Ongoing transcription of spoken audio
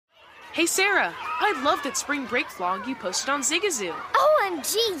Hey, Sarah, I love that spring break vlog you posted on Zigazoo.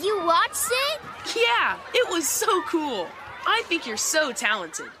 OMG, you watched it? Yeah, it was so cool. I think you're so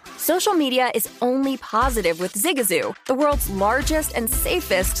talented. Social media is only positive with Zigazoo, the world's largest and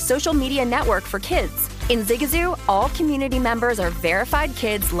safest social media network for kids. In Zigazoo, all community members are verified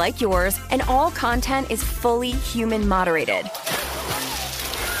kids like yours, and all content is fully human moderated.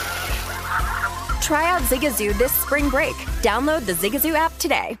 Try out Zigazoo this spring break. Download the Zigazoo app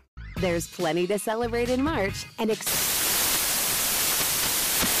today. There's plenty to celebrate in March and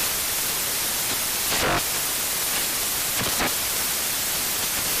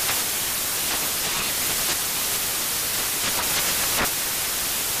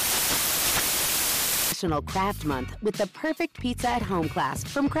National Craft Month with the perfect pizza at home class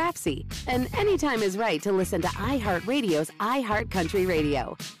from Craftsy. And anytime is right to listen to iHeartRadio's iHeartCountry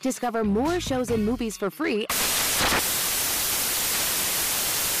Radio. Discover more shows and movies for free.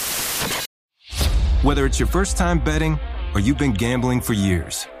 Whether it's your first time betting or you've been gambling for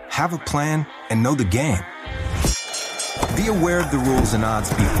years, have a plan and know the game. Be aware of the rules and odds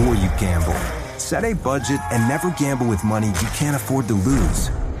before you gamble. Set a budget and never gamble with money you can't afford to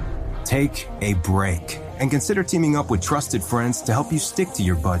lose. Take a break and consider teaming up with trusted friends to help you stick to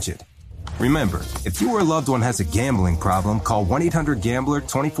your budget. Remember, if you or a loved one has a gambling problem, call 1-800-GAMBLER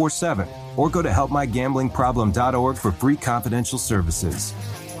 24/7 or go to helpmygamblingproblem.org for free confidential services.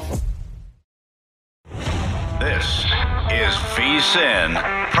 This is VSiN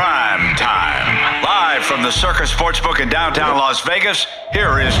Prime Time. Live from the Circus Sportsbook in downtown Las Vegas,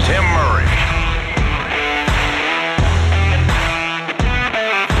 here is Tim Murray.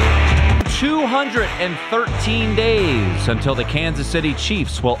 213 days until the Kansas City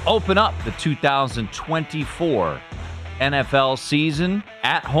Chiefs will open up the 2024 NFL season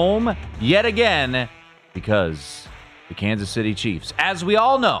at home yet again, because the Kansas City Chiefs, as we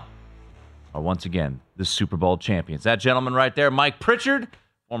all know, are once again the Super Bowl champions. That gentleman right there, Mike Pritchard,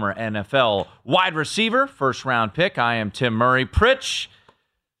 former NFL wide receiver, first-round pick. I am Tim Murray. Pritch,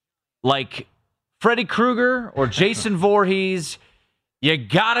 like Freddy Krueger or Jason Voorhees, you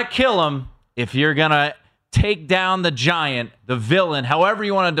gotta kill him if you're gonna take down the giant, the villain, however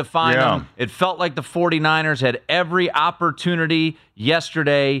you want to define him. It felt like the 49ers had every opportunity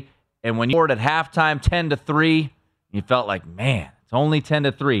yesterday, and when you scored at halftime 10-3, you felt like, man, it's only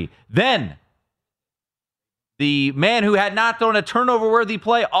 10-3. Then the man who had not thrown a turnover-worthy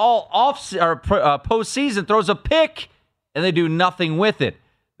play all postseason throws a pick, and they do nothing with it.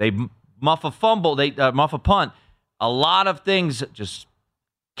 They muff a fumble, they muff a punt. A lot of things just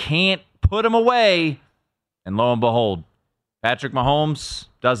can't put him away. And lo and behold, Patrick Mahomes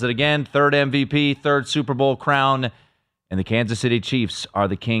does it again. Third MVP, third Super Bowl crown. And the Kansas City Chiefs are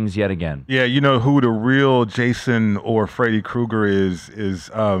the kings yet again. Yeah, you know who the real Jason or Freddy Krueger is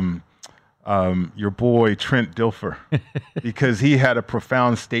your boy Trent Dilfer, because he had a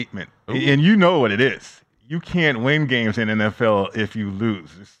profound statement. And you know what it is. You can't win games in NFL if you lose.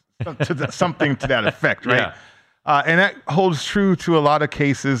 It's something to that effect, right? Yeah. And that holds true to a lot of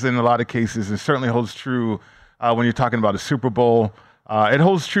cases, and certainly holds true when you're talking about a Super Bowl. It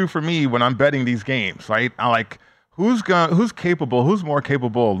holds true for me when I'm betting these games, right? I like who's more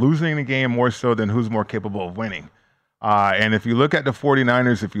capable of losing the game more so than who's more capable of winning. And if you look at the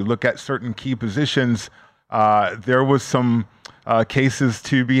 49ers, if you look at certain key positions, there was some cases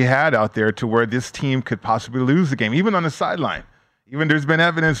to be had out there to where this team could possibly lose the game, even on the sideline. Even there's been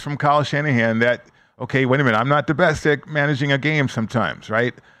evidence from Kyle Shanahan that, okay, wait a minute, I'm not the best at managing a game sometimes,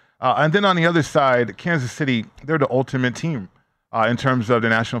 right? And then on the other side, Kansas City, they're the ultimate team in terms of the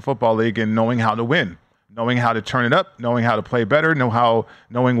National Football League and knowing how to win, knowing how to turn it up, knowing how to play better,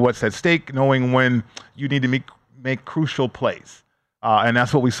 knowing what's at stake, knowing when you need to make crucial plays. And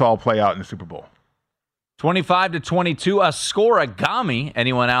that's what we saw play out in the Super Bowl. 25-22, a scoreagami.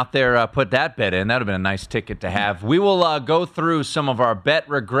 Anyone out there put that bet in? That would have been a nice ticket to have. We will go through some of our bet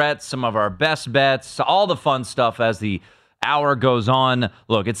regrets, some of our best bets, all the fun stuff as the hour goes on.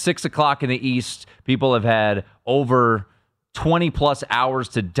 Look, it's 6 o'clock in the East. People have had over 20-plus hours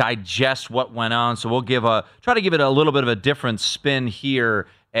to digest what went on, so we'll try to give it a little bit of a different spin here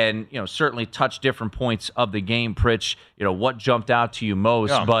and certainly touch different points of the game, Pritch. What jumped out to you most,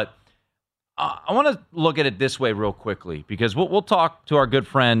 yeah. But I want to look at it this way real quickly, because we'll talk to our good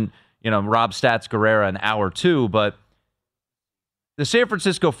friend, Rob Stats Guerrera in hour 2, but the San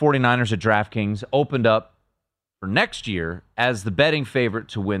Francisco 49ers at DraftKings opened up for next year as the betting favorite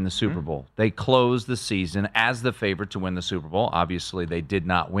to win the Super Bowl. They closed the season as the favorite to win the Super Bowl. Obviously, they did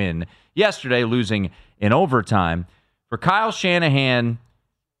not win yesterday, losing in overtime. For Kyle Shanahan,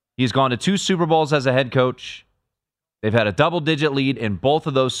 he's gone to 2 Super Bowls as a head coach. They've had a double-digit lead in both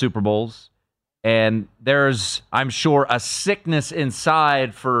of those Super Bowls. And there's, I'm sure, a sickness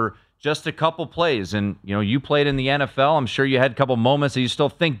inside for just a couple plays. And, you played in the NFL. I'm sure you had a couple moments that you still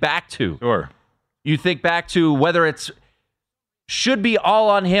think back to. Sure. You think back to whether it's should be all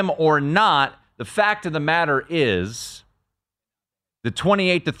on him or not. The fact of the matter is the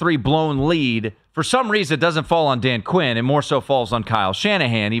 28-3 blown lead, for some reason, it doesn't fall on Dan Quinn. It more so falls on Kyle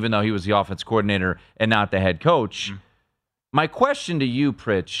Shanahan, even though he was the offense coordinator and not the head coach. Mm-hmm. My question to you,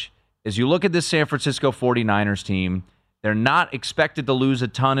 Pritch, is you look at this San Francisco 49ers team, they're not expected to lose a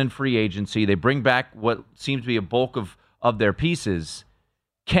ton in free agency. They bring back what seems to be a bulk of their pieces.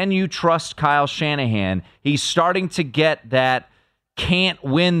 Can you trust Kyle Shanahan? He's starting to get that can't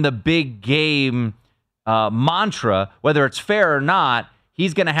win the big game mantra, whether it's fair or not.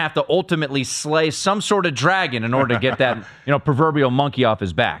 He's going to have to ultimately slay some sort of dragon in order to get that proverbial monkey off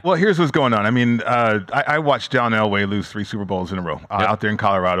his back. Well, here's what's going on. I mean, I watched John Elway lose 3 Super Bowls in a row out there in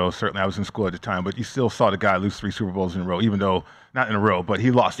Colorado. Certainly, I was in school at the time, but you still saw the guy lose 3 Super Bowls in a row, even though not in a row, but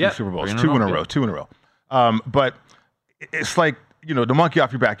he lost 3 Super Bowls, 2 in a row. But it's like, the monkey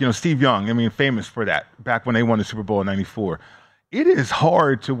off your back. Steve Young, I mean, famous for that back when they won the Super Bowl in '94. It is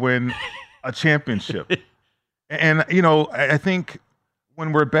hard to win a championship. And, I think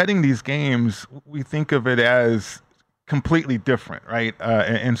when we're betting these games, we think of it as completely different, right?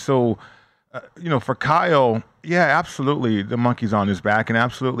 And so, for Kyle, yeah, absolutely, the monkey's on his back, and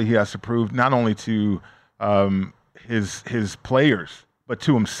absolutely he has to prove not only to his players, but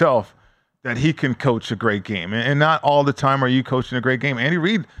to himself that he can coach a great game. And not all the time are you coaching a great game. Andy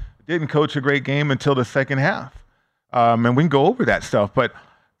Reid didn't coach a great game until the second half. And we can go over that stuff, but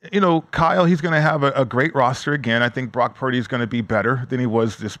Kyle, he's going to have a great roster again. I think Brock Purdy is going to be better than he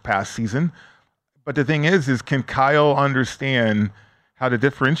was this past season. But the thing is can Kyle understand how to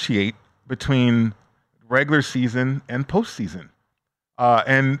differentiate between regular season and postseason?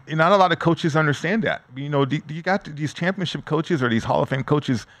 And not a lot of coaches understand that. You got these championship coaches or these Hall of Fame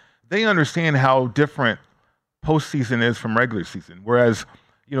coaches, they understand how different postseason is from regular season. Whereas,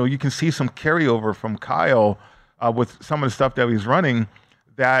 you can see some carryover from Kyle with some of the stuff that he's running.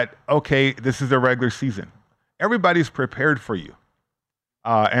 That, okay, this is the regular season. Everybody's prepared for you.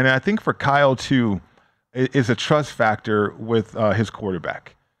 And I think for Kyle, too, is a trust factor with his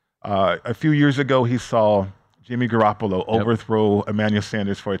quarterback. A few years ago, he saw Jimmy Garoppolo overthrow Emmanuel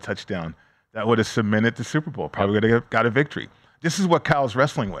Sanders for a touchdown. That would have cemented the Super Bowl, probably would have got a victory. This is what Kyle's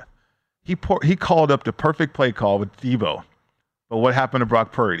wrestling with. He called up the perfect play call with Debo. But what happened to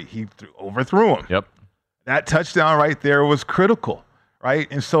Brock Purdy? He overthrew him. Yep. That touchdown right there was critical. Right.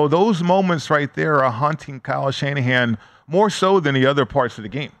 And so those moments right there are haunting Kyle Shanahan more so than the other parts of the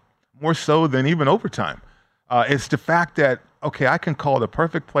game, more so than even overtime. It's the fact that, okay, I can call the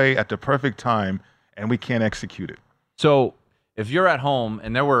perfect play at the perfect time and we can't execute it. So if you're at home,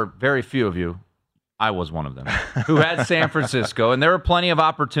 and there were very few of you, I was one of them, who had San Francisco, and there were plenty of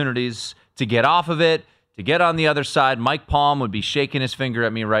opportunities to get off of it, to get on the other side. Mike Palm would be shaking his finger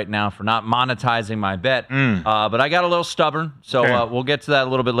at me right now for not monetizing my bet. But I got a little stubborn, so we'll get to that a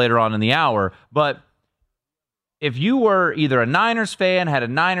little bit later on in the hour. But if you were either a Niners fan, had a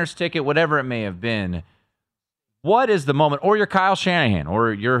Niners ticket, whatever it may have been, what is the moment, or you're Kyle Shanahan,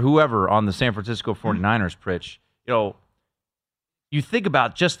 or you're whoever on the San Francisco 49ers, Pritch, you think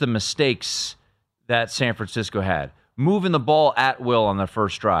about just the mistakes that San Francisco had. Moving the ball at will on the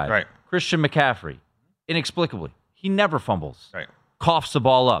first drive. Right. Christian McCaffrey, inexplicably, he never fumbles. Right. Coughs the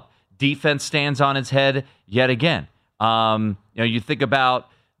ball up. Defense stands on its head yet again. You think about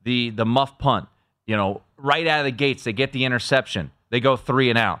the muff punt. Right out of the gates, they get the interception. They go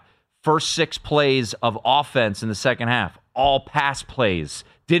 3 and out. First 6 plays of offense in the second half, all pass plays.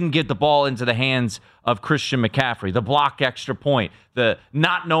 Didn't get the ball into the hands of Christian McCaffrey. The block extra point, the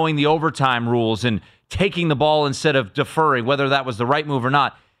not knowing the overtime rules and taking the ball instead of deferring, whether that was the right move or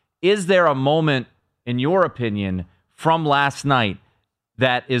not. Is there a moment, in your opinion, from last night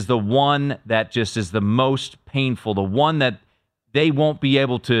that is the one that just is the most painful, the one that they won't be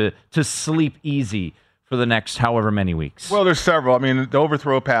able to sleep easy for the next however many weeks? Well, there's several. I mean, the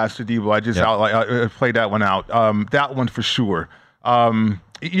overthrow pass to Debo, I played that one out. That one for sure.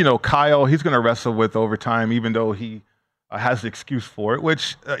 Kyle, he's going to wrestle with overtime, even though he has the excuse for it,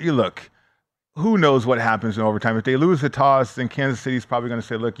 which, look, who knows what happens in overtime. If they lose the toss, then Kansas City's probably going to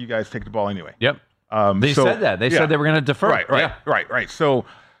say, look, you guys take the ball anyway. Yep. They said that. They said they were going to defer. Right. So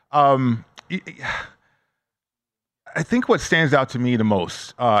I think what stands out to me the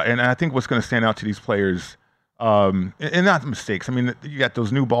most, and I think what's going to stand out to these players, and not mistakes. I mean, you got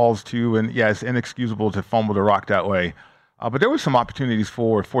those new balls too, and yeah, it's inexcusable to fumble the rock that way. But there were some opportunities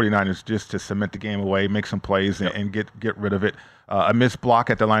for 49ers just to cement the game away, make some plays, and get rid of it. A missed block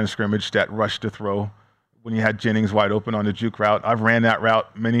at the line of scrimmage that rushed to throw when you had Jennings wide open on the juke route. I've ran that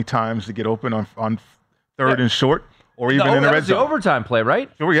route many times to get open on third and short, or even in the red zone. The overtime play, right?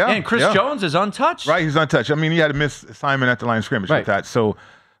 Sure, yeah. And Chris Jones is untouched. Right, he's untouched. I mean, he had a missed assignment at the line of scrimmage with that. So,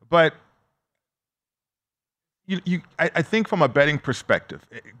 but I think from a betting perspective,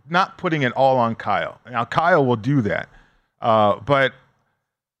 not putting it all on Kyle. Now, Kyle will do that. But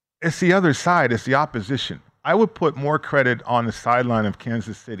it's the other side. It's the opposition. I would put more credit on the sideline of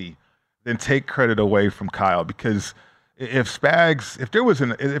Kansas City than take credit away from Kyle, because if there was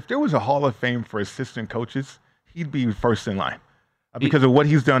a Hall of Fame for assistant coaches, he'd be first in line because of what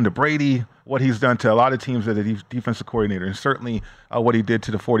he's done to Brady, what he's done to a lot of teams as a defensive coordinator, and certainly what he did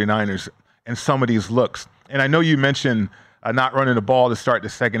to the 49ers and some of these looks. And I know you mentioned not running the ball to start the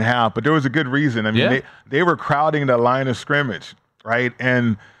second half, but there was a good reason. I mean, they were crowding the line of scrimmage, right?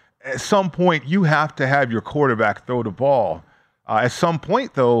 And at some point, you have to have your quarterback throw the ball. At some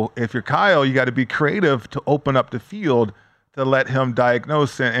point, though, if you're Kyle, you got to be creative to open up the field to let him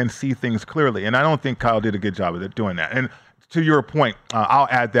diagnose and see things clearly. And I don't think Kyle did a good job of doing that. And to your point, I'll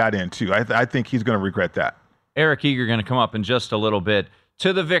add that in, too. I think he's going to regret that. Eric Eager going to come up in just a little bit.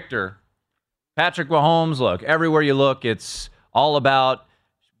 To the victor, Patrick Mahomes. Look, everywhere you look, it's all about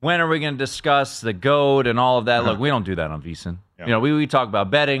when are we going to discuss the GOAT and all of that. Look, we don't do that on VSiN. Yeah. You know, we talk about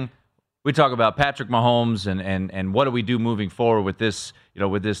betting. We talk about Patrick Mahomes and what do we do moving forward with this,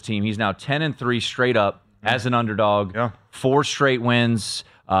 with this team. He's now 10-3 straight up as an underdog. 4 straight wins.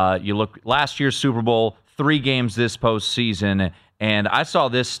 You look last year's Super Bowl, 3 games this postseason. And I saw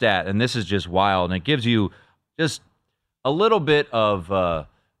this stat, and this is just wild. And it gives you just a little bit more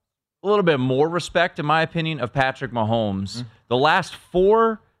respect, in my opinion, of Patrick Mahomes. The last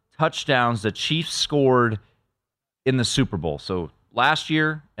 4 touchdowns the Chiefs scored in the Super Bowl. So last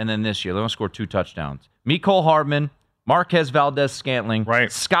year and then this year, they only scored 2 touchdowns. Mecole Hardman, Marquez Valdez-Scantling,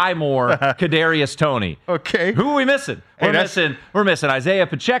 Sky Moore, Kadarius Toney. Okay. Who are we missing? We're missing Isaiah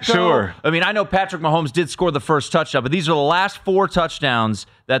Pacheco. Sure. I mean, I know Patrick Mahomes did score the first touchdown, but these are the last 4 touchdowns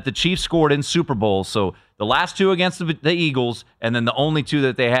that the Chiefs scored in Super Bowls. So the last 2 against the Eagles, and then the only 2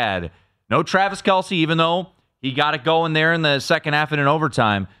 that they had. No Travis Kelce, even though he got it going there in the second half and in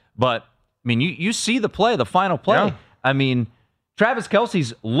overtime. But, I mean, you see the play, the final play. Yeah. I mean, Travis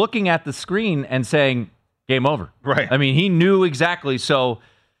Kelce's looking at the screen and saying, game over. Right. I mean, he knew exactly. So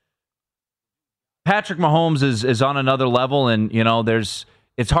Patrick Mahomes is on another level, and,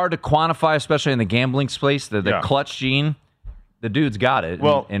 it's hard to quantify, especially in the gambling space, the clutch gene. The dude's got it.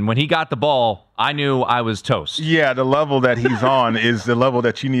 Well, and when he got the ball, I knew I was toast. Yeah, the level that he's on is the level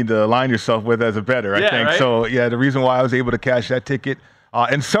that you need to align yourself with as a bettor, I think. Right? So, the reason why I was able to cash that ticket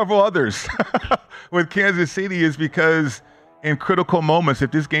and several others with Kansas City is because in critical moments,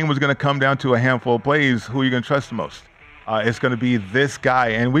 if this game was going to come down to a handful of plays, who are you going to trust the most? It's going to be this guy.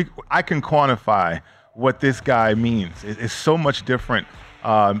 And I can quantify what this guy means. It's so much different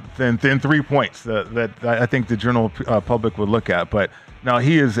than 3 points that I think the general public would look at. But now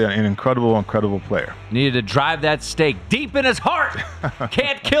he is an incredible player. Needed to drive that stake deep in his heart.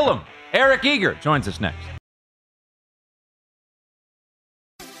 Can't kill him. Eric Eager joins us next.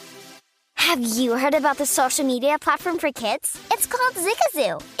 Have you heard about the social media platform for kids? It's called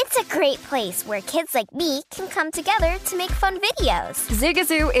Zigazoo. It's a great place where kids like me can come together to make fun videos.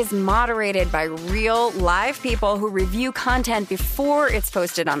 Zigazoo is moderated by real, live people who review content before it's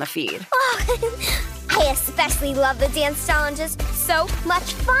posted on the feed. Oh, I especially love the dance challenges. So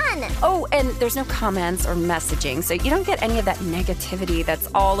much fun. Oh, and there's no comments or messaging, so you don't get any of that negativity that's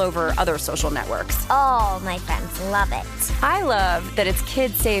all over other social networks. All my friends love it. I love that it's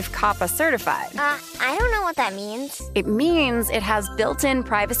kid-safe COPPA certified. I don't know what that means. It means it has built-in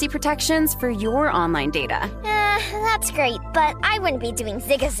privacy protections for your online data. That's great, but I wouldn't be doing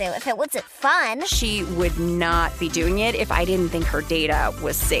Zigazoo if it wasn't fun. She would not be doing it if I didn't think her data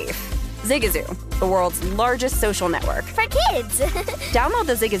was safe. Zigazoo, the world's largest social network. For kids. Download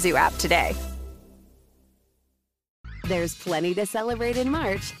the Zigazoo app today. There's plenty to celebrate in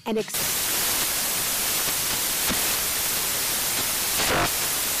March and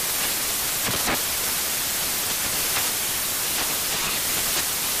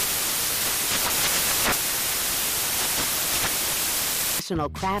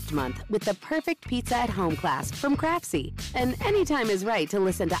Craft Month with the perfect pizza at home class from Craftsy. And anytime is right to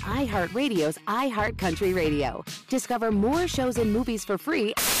listen to iHeartRadio's iHeart Country Radio. Discover more shows and movies for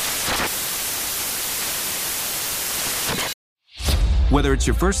free. Whether it's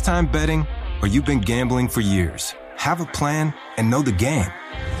your first time betting or you've been gambling for years, have a plan and know the game.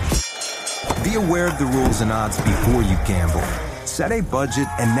 Be aware of the rules and odds before you gamble. Set a budget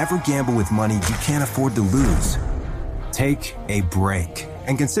and never gamble with money you can't afford to lose. Take a break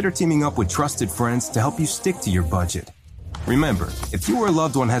and consider teaming up with trusted friends to help you stick to your budget. Remember, if you or a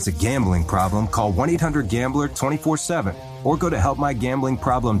loved one has a gambling problem, call 1-800-GAMBLER 24/7 or go to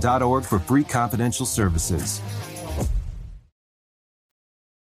helpmygamblingproblem.org for free confidential services.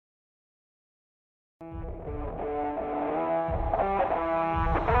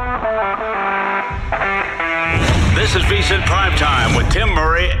 This is VSiN Primetime with Tim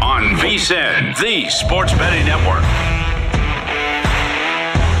Murray on VSiN, the Sports Betting Network.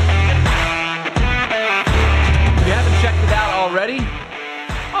 If you haven't checked it out already,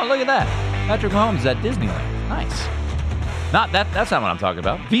 oh, look at that. Patrick Mahomes is at Disneyland. Nice. That's not what I'm talking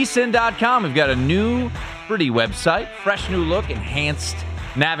about. VSiN.com. We've got a new, pretty website, fresh new look, enhanced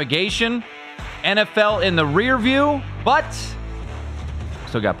navigation, NFL in the rear view, but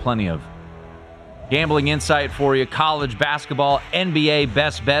still got plenty of gambling insight for you, college basketball, NBA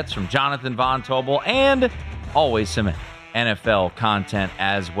best bets from Jonathan Von Tobel, and always some NFL content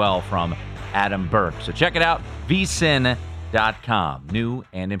as well from Adam Burke. So check it out, vsin.com, new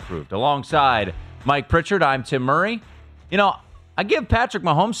and improved. Alongside Mike Pritchard, I'm Tim Murray. You know, I give Patrick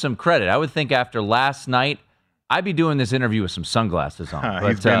Mahomes some credit. I would think after last night, I'd be doing this interview with some sunglasses on.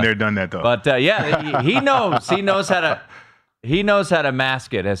 He's been there, done that, though. But yeah, he knows. He knows how to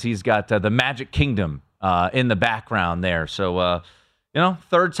mask it, as he's got the Magic Kingdom in the background there. So,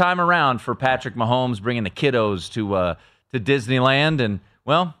 third time around for Patrick Mahomes bringing the kiddos to Disneyland. And,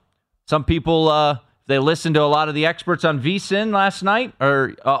 well, some people, they listened to a lot of the experts on VSiN last night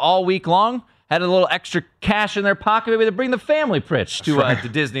or all week long, had a little extra cash in their pocket. Maybe they bring the family Pritch to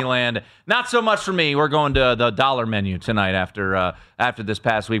Disneyland. Not so much for me. We're going to the dollar menu tonight after this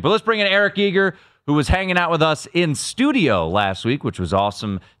past week. But let's bring in Eric Eager, who was hanging out with us in studio last week, which was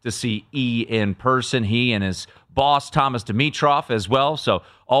awesome to see E in person. He and his boss, Thomas Dimitroff, as well. So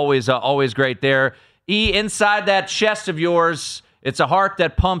always great there. E, inside that chest of yours, it's a heart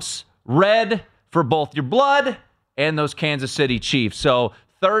that pumps red for both your blood and those Kansas City Chiefs. So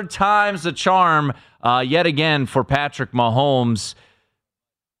third time's the charm yet again for Patrick Mahomes.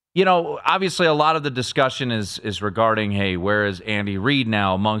 You know, obviously a lot of the discussion is regarding, hey, where is Andy Reid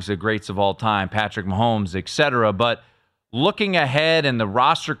now amongst the greats of all time, Patrick Mahomes, etc. But looking ahead and the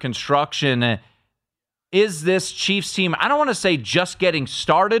roster construction, is this Chiefs team, I don't want to say just getting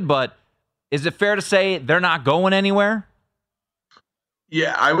started, but is it fair to say they're not going anywhere?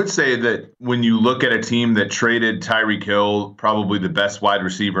 Yeah, I would say that when you look at a team that traded Tyreek Hill, probably the best wide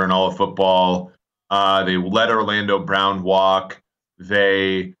receiver in all of football, they let Orlando Brown walk.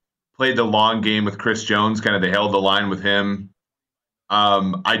 They played the long game with Chris Jones, they held the line with him.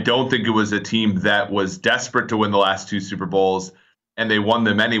 I don't think it was a team that was desperate to win the last two Super Bowls, and they won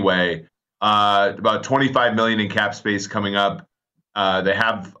them anyway. About $25 million in cap space coming up. They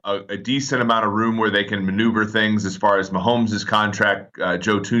have a decent amount of room where they can maneuver things as far as Mahomes' contract,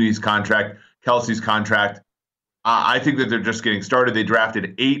 Joe Thuney's contract, Kelsey's contract. I think that they're just getting started. They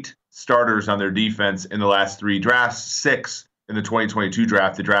drafted 8 starters on their defense in the last 3 drafts, 6 in the 2022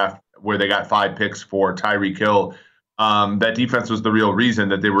 draft, the draft where they got 5 picks for Tyreek Hill. That defense was the real reason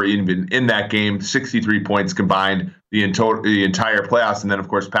that they were even in that game. 63 points combined the entire playoffs. And then, of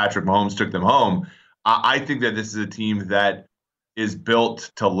course, Patrick Mahomes took them home. I think that this is a team that is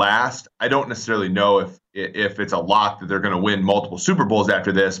built to last. I don't necessarily know if it's a lock that they're going to win multiple Super Bowls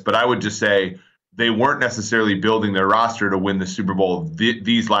after this, but I would just say they weren't necessarily building their roster to win the Super Bowl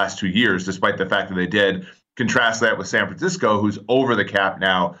these last 2 years, despite the fact that they did. Contrast that with San Francisco, who's over the cap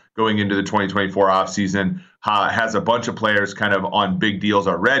now going into the 2024 offseason, has a bunch of players kind of on big deals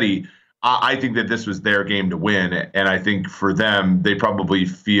already. I think that this was their game to win, and I think for them, they probably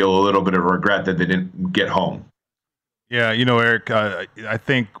feel a little bit of regret that they didn't get home. Yeah, Eric, I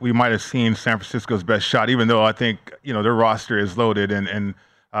think we might have seen San Francisco's best shot, even though I think, their roster is loaded and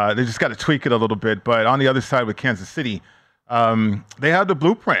they just got to tweak it a little bit. But on the other side with Kansas City, they have the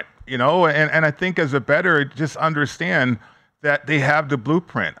blueprint, and I think as a bettor, just understand that they have the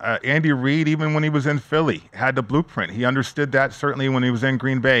blueprint. Andy Reid, even when he was in Philly, had the blueprint. He understood that certainly when he was in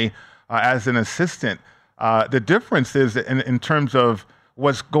Green Bay as an assistant. The difference is in terms of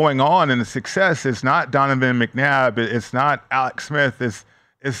what's going on and the success is not Donovan McNabb. It's not Alex Smith.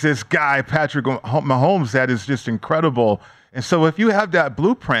 It's this guy, Patrick Mahomes, that is just incredible. And so if you have that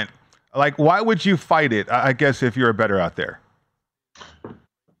blueprint, why would you fight it, I guess, if you're a bettor out there?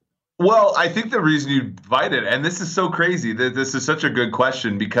 Well, I think the reason you fight it, and this is so crazy, that this is such a good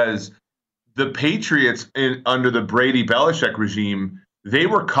question, because the Patriots under the Brady Belichick regime, they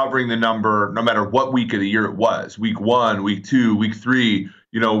were covering the number no matter what week of the year it was. Week 1, week 2, week 3.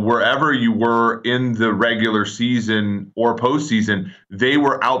 wherever you were in the regular season or postseason, they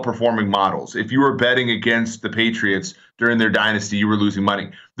were outperforming models. If you were betting against the Patriots during their dynasty, you were losing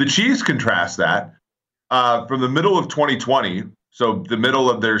money. The Chiefs contrast that from the middle of 2020, so the middle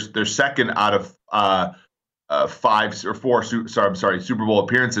of their second out of Super Bowl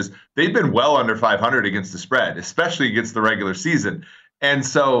appearances, they've been well under 500 against the spread, especially against the regular season. And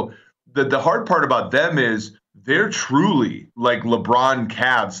so the hard part about them is they're truly like LeBron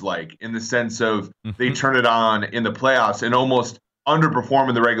Cavs, like in the sense of they turn it on in the playoffs and almost underperform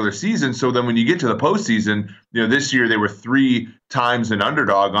in the regular season. So then when you get to the postseason, this year they were 3 times an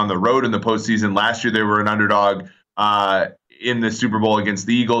underdog on the road in the postseason. Last year they were an underdog in the Super Bowl against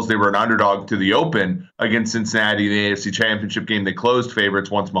the Eagles. They were an underdog to the open against Cincinnati in the AFC Championship game. They closed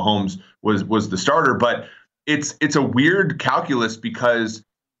favorites once Mahomes was the starter. But it's a weird calculus because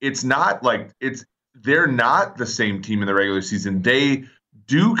it's not like they're not the same team in the regular season. They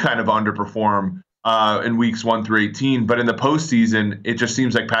do kind of underperform in weeks 1 through 18, but in the postseason, it just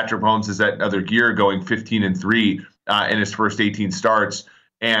seems like Patrick Mahomes is that other gear, going 15-3 in his first 18 starts,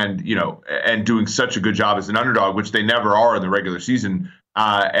 and doing such a good job as an underdog, which they never are in the regular season.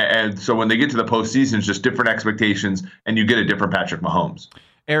 And so when they get to the postseason, it's just different expectations, and you get a different Patrick Mahomes.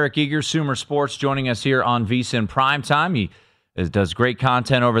 Eric Eager, Sumer Sports, joining us here on VSiN Primetime. He does great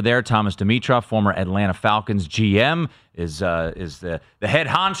content over there. Thomas Dimitroff, former Atlanta Falcons GM, is the head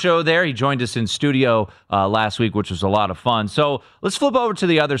honcho there. He joined us in studio last week, which was a lot of fun. So let's flip over to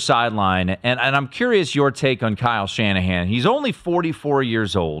the other sideline, and I'm curious your take on Kyle Shanahan. He's only 44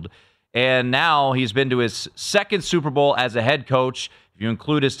 years old, and now he's been to his second Super Bowl as a head coach. If you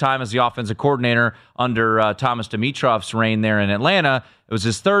include his time as the offensive coordinator under Thomas Dimitroff's reign there in Atlanta, it was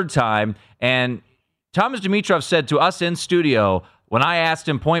his third time, and Thomas Dimitroff said to us in studio, when I asked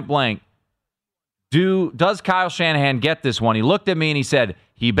him point blank, does Kyle Shanahan get this one? He looked at me and he said,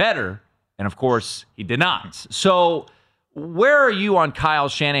 he better. And of course, he did not. So where are you on Kyle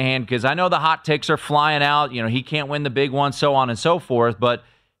Shanahan? Because I know the hot takes are flying out. He can't win the big one, so on and so forth. But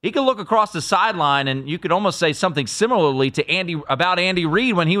he could look across the sideline and you could almost say something similarly to Andy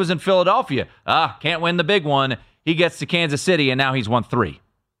Reid when he was in Philadelphia. Can't win the big one. He gets to Kansas City and now he's won 3.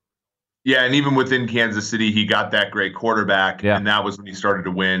 Yeah, and even within Kansas City, he got that great quarterback, and that was when he started to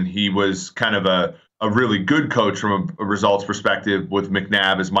win. He was kind of a really good coach from a results perspective with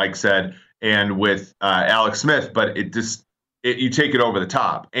McNabb, as Mike said, and with Alex Smith, but you take it over the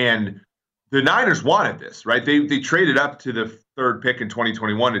top. And the Niners wanted this, right? They traded up to the 3rd pick in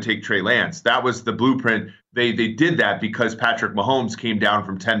 2021 to take Trey Lance. That was the blueprint. They did that because Patrick Mahomes came down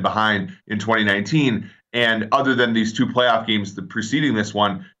from 10 behind in 2019, and other than these 2 playoff games preceding this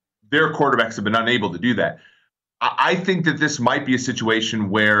one, their quarterbacks have been unable to do that. I think that this might be a situation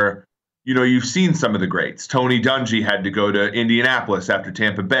where, you've seen some of the greats. Tony Dungy had to go to Indianapolis after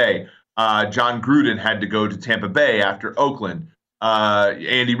Tampa Bay. John Gruden had to go to Tampa Bay after Oakland.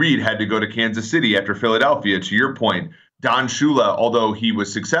 Andy Reid had to go to Kansas City after Philadelphia, to your point. Don Shula, although he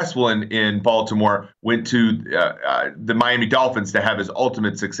was successful in Baltimore, went to the Miami Dolphins to have his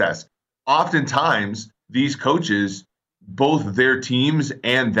ultimate success. Oftentimes, these coaches, both their teams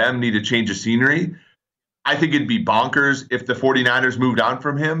and them, need a change of scenery. I think it'd be bonkers if the 49ers moved on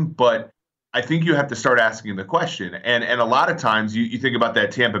from him, but I think you have to start asking the question. And a lot of times you think about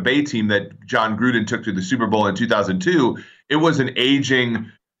that Tampa Bay team that John Gruden took to the Super Bowl in 2002. It was an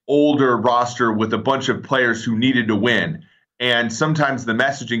aging, older roster with a bunch of players who needed to win. And sometimes the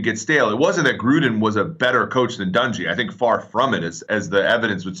messaging gets stale. It wasn't that Gruden was a better coach than Dungy. I think far from it, as the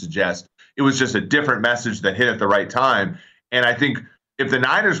evidence would suggest. It was just a different message that hit at the right time. And I think if the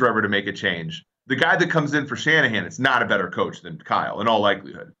Niners were ever to make a change, the guy that comes in for Shanahan is not a better coach than Kyle in all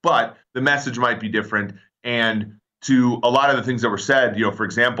likelihood. But the message might be different. And to a lot of the things that were said, for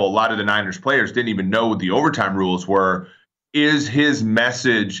example, a lot of the Niners players didn't even know what the overtime rules were. Is his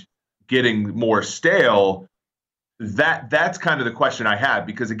message getting more stale? That's kind of the question I have,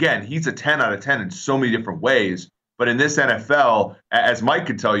 because, again, he's a 10 out of 10 in so many different ways. But in this NFL, as Mike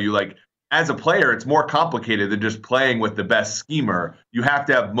could tell you, as a player, it's more complicated than just playing with the best schemer. You have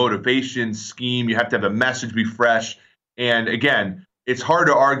to have motivation, scheme. You have to have a message be fresh. And again, it's hard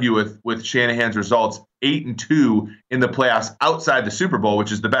to argue with Shanahan's results, 8-2 in the playoffs outside the Super Bowl,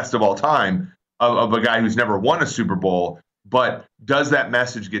 which is the best of all time of a guy who's never won a Super Bowl. But does that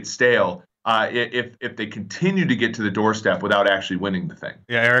message get stale if they continue to get to the doorstep without actually winning the thing?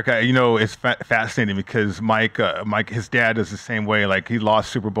 Yeah, Eric, it's fascinating because Mike, his dad is the same way. Like, he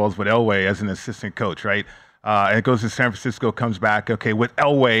lost Super Bowls with Elway as an assistant coach, right? And it goes to San Francisco, comes back. Okay, with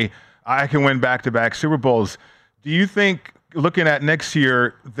Elway, I can win back-to-back Super Bowls. Do you think looking at next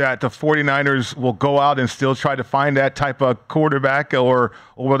year that the 49ers will go out and still try to find that type of quarterback, or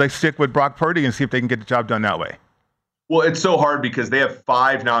will they stick with Brock Purdy and see if they can get the job done that way? Well, it's so hard because they have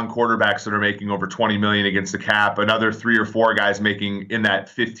 5 non-quarterbacks that are making over $20 million against the cap, another 3 or 4 guys making in that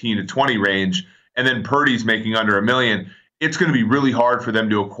 15 to 20 range, and then Purdy's making under $1 million. It's going to be really hard for them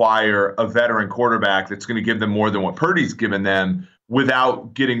to acquire a veteran quarterback that's going to give them more than what Purdy's given them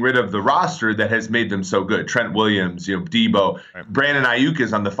without getting rid of the roster that has made them so good. Trent Williams, Debo, Brandon Ayuk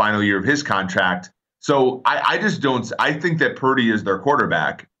is on the final year of his contract. So I just don't. I think that Purdy is their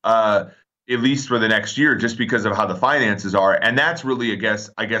quarterback, at least for the next year, just because of how the finances are. And that's really,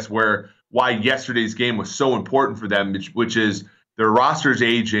 I guess why yesterday's game was so important for them, which is their roster's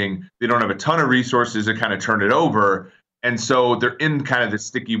aging. They don't have a ton of resources to kind of turn it over. And so they're in kind of the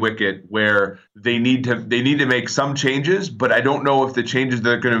sticky wicket where they need to make some changes, but I don't know if the changes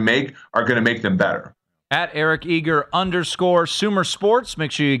they're going to make are going to make them better. At Eric Eager _ Sumer Sports.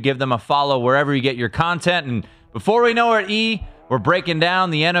 Make sure you give them a follow wherever you get your content. And before we know it, we're breaking down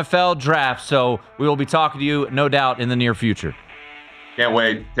the NFL draft. So we will be talking to you, no doubt, in the near future. Can't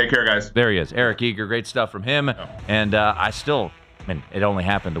wait. Take care, guys. There he is. Eric Eager. Great stuff from him. And it only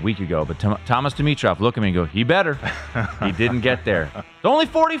happened a week ago, but Thomas Dimitroff, look at me and go, he better. He didn't get there. It's only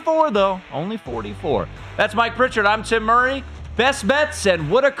 44, though. Only 44. That's Mike Pritchard. I'm Tim Murray. Best bets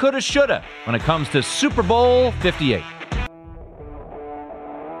and woulda, coulda, shoulda when it comes to Super Bowl 58.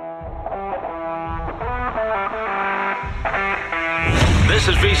 This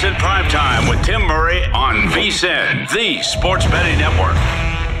is VSiN Primetime with Tim Murray on VSiN, the Sports Betting Network.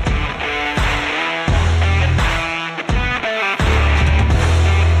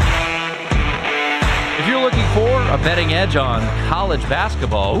 If you're looking for a betting edge on college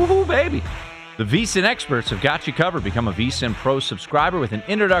basketball, ooh, baby, the VSiN experts have got you covered. Become a VSiN Pro subscriber with an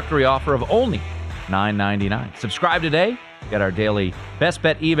introductory offer of only $9.99. Subscribe today. Get our daily best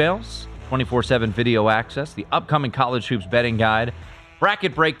bet emails, 24/7 video access, the upcoming college hoops betting guide,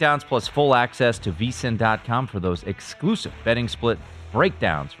 bracket breakdowns, plus full access to VSiN.com for those exclusive betting split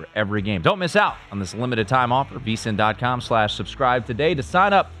breakdowns for every game. Don't miss out on this limited time offer. VSiN.com/subscribe today to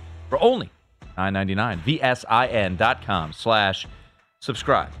sign up for only $9.99.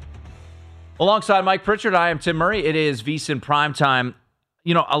 VSIN.com/subscribe. Alongside Mike Pritchard, I am Tim Murray. It is VSiN Primetime.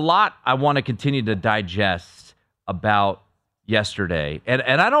 A lot I want to continue to digest about yesterday. And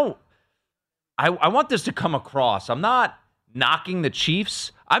I want this to come across. I'm not knocking the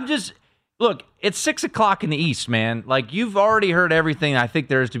Chiefs. Look, it's 6 o'clock in the East, man. Like, you've already heard everything I think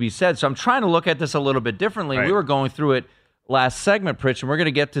there is to be said. So I'm trying to look at this a little bit differently. Right. We were going through it last segment, Pritch, and we're going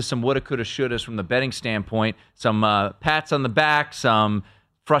to get to some woulda, coulda, shouldas from the betting standpoint, some pats on the back, some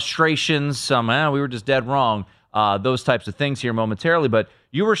frustrations, some we were just dead wrong, those types of things here momentarily. But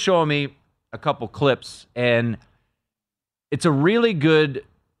you were showing me a couple clips, and it's a really good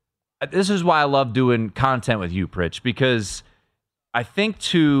 – this is why I love doing content with you, Pritch, because I think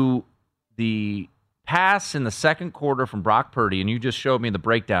to the pass in the second quarter from Brock Purdy, and you just showed me the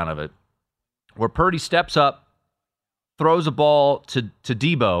breakdown of it, where Purdy steps up, throws a ball to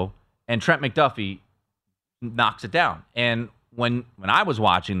Debo, and Trent McDuffie knocks it down. And when I was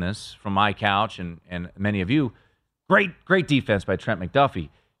watching this from my couch and many of you, great defense by Trent McDuffie.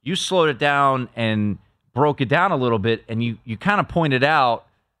 You slowed it down and broke it down a little bit, and you kind of pointed out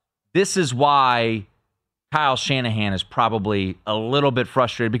this is why Kyle Shanahan is probably a little bit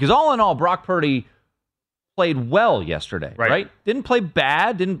frustrated, because all in all, Brock Purdy played well yesterday, right? Didn't play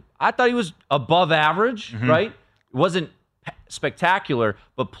bad. I thought he was above average, right? It wasn't spectacular,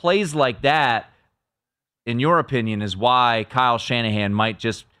 but plays like that, in your opinion, is why Kyle Shanahan might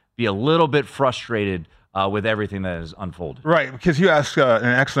just be a little bit frustrated with everything that has unfolded. Right, because you asked an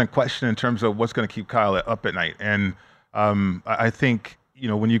excellent question in terms of what's going to keep Kyle up at night. And I think,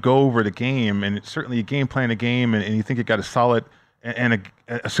 when you go over the game, and certainly you game plan a game, and you think you got a solid and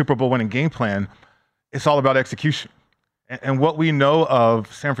a Super Bowl winning game plan, it's all about execution. And what we know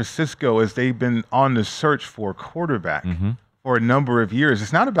of San Francisco is they've been on the search for a quarterback for a number of years.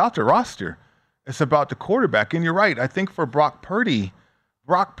 It's not about the roster. It's about the quarterback. And you're right. I think for Brock Purdy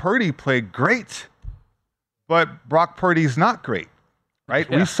played great, but Brock Purdy's not great, right?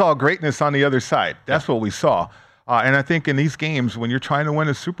 Yeah. We saw greatness on the other side. That's what we saw. And I think in these games, when you're trying to win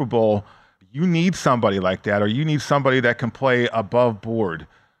a Super Bowl, you need somebody like that, or you need somebody that can play above board.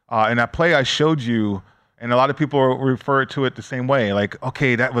 And that play I showed you, and a lot of people refer to it the same way, like,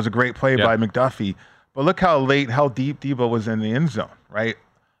 okay, that was a great play by McDuffie. But look how deep Debo was in the end zone, right?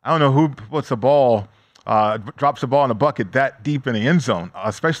 I don't know who puts the ball, drops the ball in the bucket that deep in the end zone,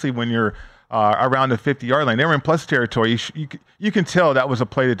 especially when you're around the 50-yard line. They were in plus territory. You can tell that was a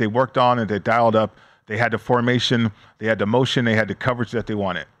play that they worked on and they dialed up. They had the formation, they had the motion, they had the coverage that they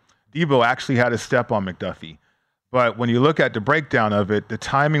wanted. Debo actually had a step on McDuffie. But when you look at the breakdown of it, the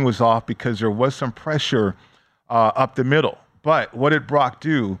timing was off because there was some pressure up the middle. But what did Brock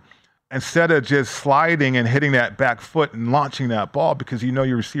do? Instead of just sliding and hitting that back foot and launching that ball because you know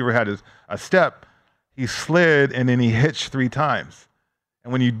your receiver had a step, he slid and then he hitched 3 times.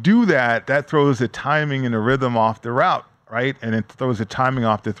 And when you do that, that throws the timing and the rhythm off the route, right? And it throws the timing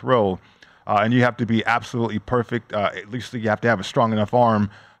off the throw. And you have to be absolutely perfect. At least you have to have a strong enough arm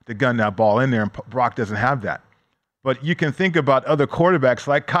to gun that ball in there. And Brock doesn't have that. But you can think about other quarterbacks,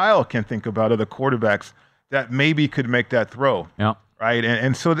 like Kyle can think about other quarterbacks that maybe could make that throw. Yeah. Right.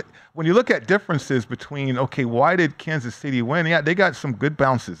 And so when you look at differences between, okay, why did Kansas City win? Yeah, they got some good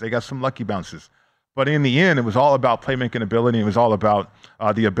bounces. They got some lucky bounces. But in the end, it was all about playmaking ability. It was all about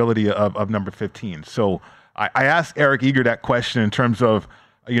the ability of number 15. So I asked Eric Eager that question in terms of,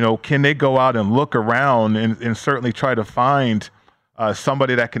 can they go out and look around and certainly try to find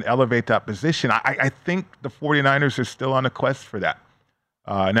somebody that can elevate that position? I think the 49ers are still on a quest for that.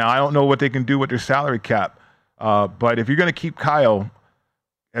 Now, I don't know what they can do with their salary cap, but if you're going to keep Kyle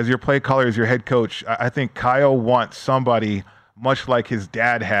as your play caller, as your head coach, I think Kyle wants somebody much like his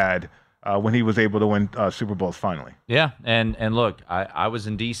dad had when he was able to win Super Bowls finally. Yeah, and look, I was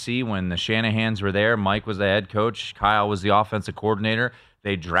in D.C. when the Shanahans were there. Mike was the head coach. Kyle was the offensive coordinator.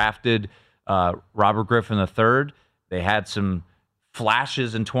 They drafted Robert Griffin III. They had some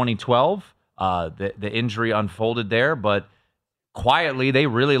flashes in 2012. The injury unfolded there, but quietly they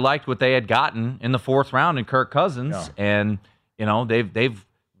really liked what they had gotten in the 4th round in Kirk Cousins. Yeah. And, they've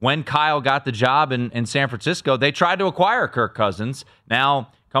when Kyle got the job in San Francisco, they tried to acquire Kirk Cousins. Now,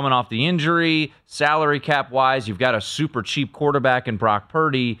 coming off the injury, salary cap wise, you've got a super cheap quarterback in Brock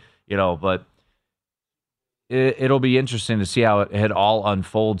Purdy, but it'll be interesting to see how it all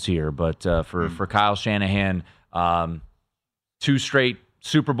unfolds here. But for Kyle Shanahan, 2 straight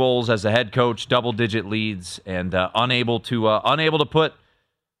Super Bowls as a head coach, double-digit leads, and unable to put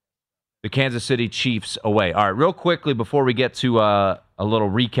the Kansas City Chiefs away. All right, real quickly before we get to a little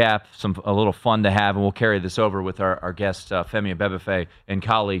recap, a little fun to have, and we'll carry this over with our guest, Femi Abebefe, and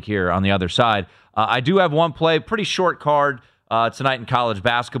colleague here on the other side. I do have one play, pretty short card tonight in college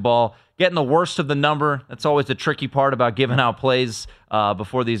basketball. Getting the worst of the number, that's always the tricky part about giving out plays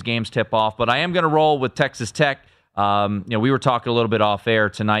before these games tip off. But I am going to roll with Texas Tech. We were talking a little bit off air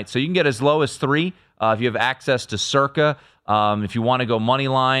tonight, so you can get as low as 3 if you have access to Circa. If you want to go money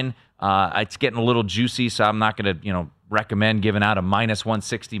line, it's getting a little juicy, so I'm not going to recommend giving out a minus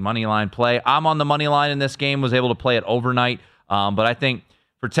 160 money line play. I'm on the money line in this game, was able to play it overnight, but I think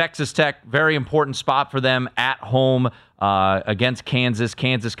for Texas Tech, very important spot for them at home against Kansas.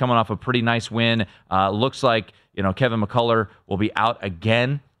 Kansas coming off a pretty nice win. Looks like Kevin McCullough will be out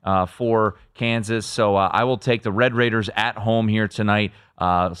again for Kansas. So I will take the Red Raiders at home here tonight.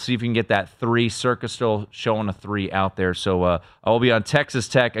 See if we can get that 3. Circa still showing a 3 out there. So I will be on Texas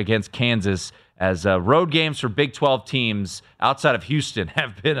Tech against Kansas, as road games for Big 12 teams outside of Houston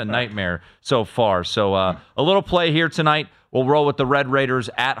have been a nightmare so far. So a little play here tonight. We'll roll with the Red Raiders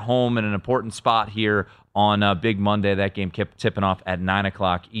at home in an important spot here on Big Monday. That game kept tipping off at 9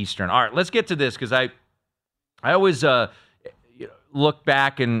 o'clock Eastern. All right, let's get to this, because I always look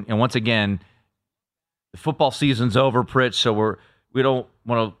back and once again, the football season's over, Pritch, so we don't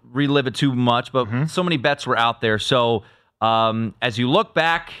want to relive it too much, but so many bets were out there. So as you look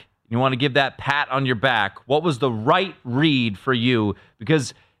back, you want to give that pat on your back. What was the right read for you?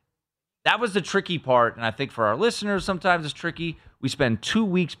 Because that was the tricky part, and I think for our listeners sometimes it's tricky. We spend 2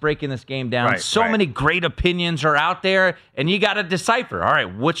 weeks breaking this game down. Right. Many great opinions are out there, and you got to decipher. All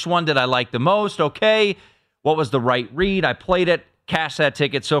right, which one did I like the most? Okay, what was the right read? I played it, cashed that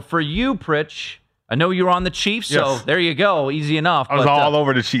ticket. So for you, Pritch, I know you were on the Chiefs, so there you go. Easy enough. I was all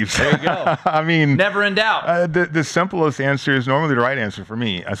over the Chiefs. There you go. I mean, never in doubt. The simplest answer is normally the right answer for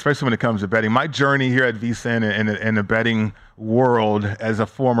me, especially when it comes to betting. My journey here at VSiN and the betting world as a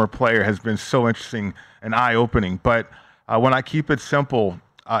former player has been so interesting and eye-opening. But when I keep it simple,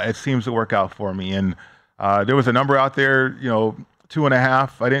 it seems to work out for me. And there was a number out there,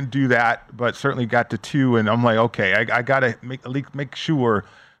 2.5. I didn't do that, but certainly got to 2. And I'm like, okay, I got to make sure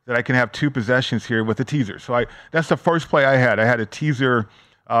that I can have 2 possessions here with a teaser. So that's the first play I had. I had a teaser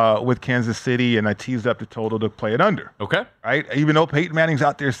with Kansas City, and I teased up the total to play it under. Okay. Right? Even though Peyton Manning's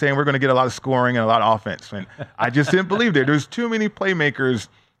out there saying we're going to get a lot of scoring and a lot of offense. And I just didn't believe there. There's too many playmakers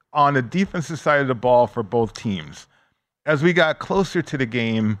on the defensive side of the ball for both teams. As we got closer to the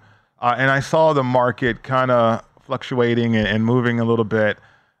game, and I saw the market kind of fluctuating and moving a little bit,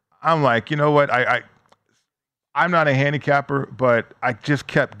 I'm like, you know what? I'm not a handicapper, but I just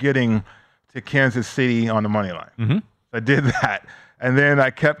kept getting to Kansas City on the money line. Mm-hmm. I did that. And then I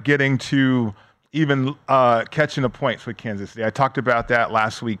kept getting to even catching the points with Kansas City. I talked about that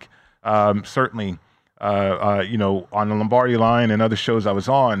last week, certainly, on the Lombardi line and other shows I was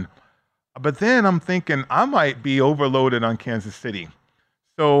on. But then I'm thinking I might be overloaded on Kansas City.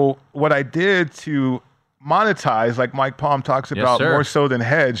 So what I did to monetize, like Mike Palm talks about, more so than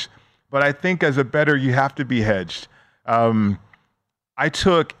hedge, but I think as a bettor, you have to be hedged. I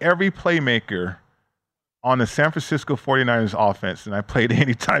took every playmaker on the San Francisco 49ers offense, and I played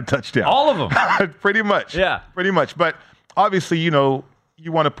anytime touchdown. All of them? Pretty much. Yeah. Pretty much. But obviously, you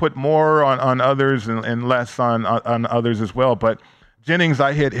want to put more on others and less on others as well. But Jennings,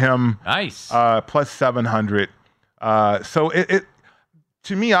 I hit him nice plus 700. So it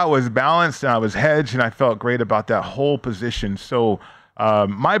to me, I was balanced and I was hedged, and I felt great about that whole position. So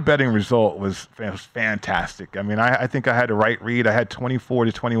my betting result was fantastic. I mean, I think I had the right read. I had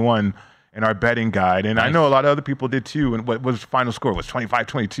 24-21 in our betting guide, and nice. I know a lot of other people did too. And what was the final score? It was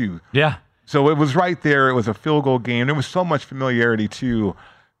 25-22. Yeah. So it was right there. It was a field goal game. There was so much familiarity too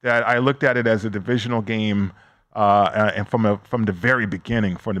that I looked at it as a divisional game, and from the very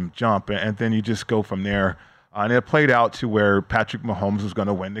beginning, for the jump, and then you just go from there. And it played out to where Patrick Mahomes was going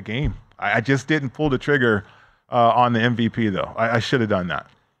to win the game. I just didn't pull the trigger on the MVP though. I should have done that.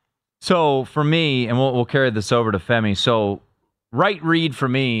 So for me, and we'll carry this over to Femi. So right read for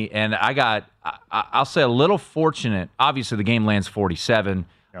me, and I'll say a little fortunate. Obviously, the game lands 47.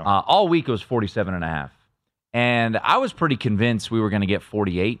 Yeah. All week it was 47.5. And I was pretty convinced we were going to get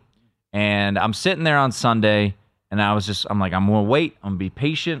 48. And I'm sitting there on Sunday, and I'm like, I'm going to wait. I'm going to be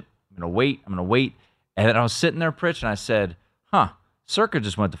patient. I'm going to wait. And then I was sitting there, Pritch, and I said, Circa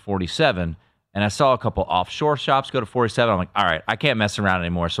just went to 47. And I saw a couple offshore shops go to 47. I'm like, all right, I can't mess around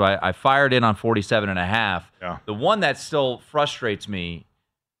anymore. So I fired in on 47.5. Yeah. The one that still frustrates me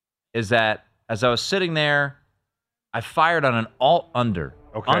is that as I was sitting there, I fired on an alt under.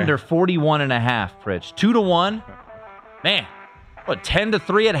 Okay. Under 41.5, Pritch. 2-1. Man,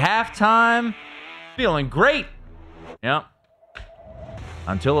 10-3 at halftime. Feeling great. Yep.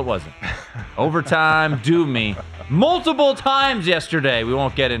 Until it wasn't. Overtime, do me. Multiple times yesterday. We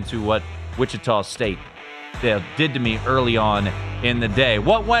won't get into what Wichita State did to me early on in the day.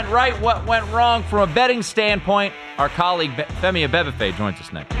 What went right? What went wrong from a betting standpoint? Our colleague Femi Abebefe joins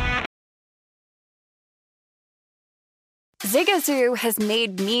us next. Zigazoo has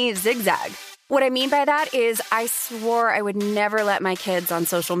made me zigzag. What I mean by that is I swore I would never let my kids on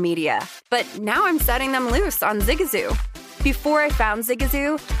social media, but now I'm setting them loose on Zigazoo. Before I found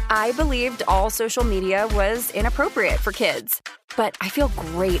Zigazoo, I believed all social media was inappropriate for kids. But I feel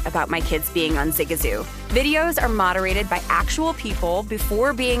great about my kids being on Zigazoo. Videos are moderated by actual people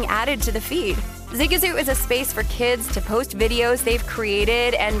before being added to the feed. Zigazoo is a space for kids to post videos they've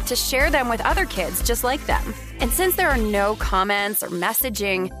created and to share them with other kids just like them. And since there are no comments or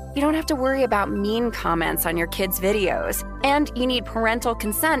messaging, you don't have to worry about mean comments on your kids' videos. And you need parental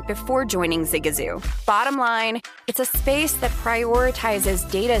consent before joining Zigazoo. Bottom line, it's a space that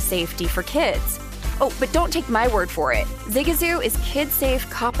prioritizes data safety for kids. Oh, but don't take my word for it. Zigazoo is KidSafe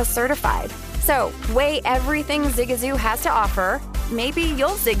COPPA certified. So weigh everything Zigazoo has to offer. Maybe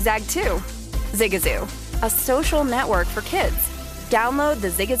you'll zigzag too. Zigazoo, a social network for kids. Download the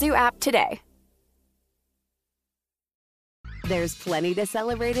Zigazoo app today. There's plenty to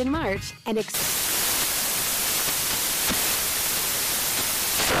celebrate in March and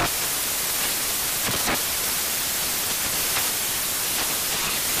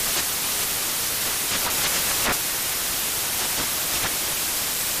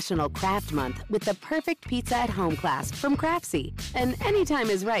Craft Month with the perfect pizza at home class from Craftsy. And anytime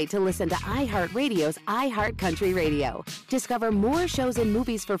is right to listen to iHeartRadio's iHeart Country Radio. Discover more shows and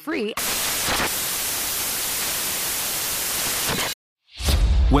movies for free.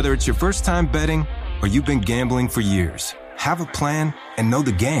 Whether it's your first time betting or you've been gambling for years, have a plan and know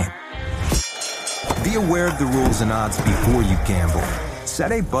the game. Be aware of the rules and odds before you gamble.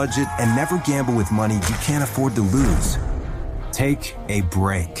 Set a budget and never gamble with money you can't afford to lose. Take a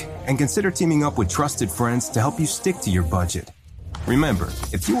break and consider teaming up with trusted friends to help you stick to your budget. Remember,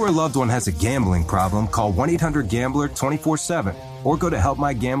 if you or a loved one has a gambling problem, call 1-800-GAMBLER 24/7 or go to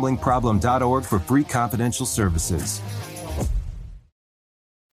helpmygamblingproblem.org for free confidential services.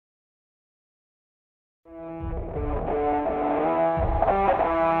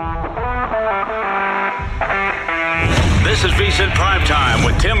 This is VSiN Primetime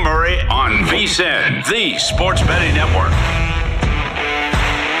with Tim Murray on VSiN, the Sports Betting Network.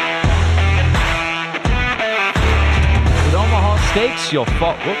 With Omaha Steaks, you'll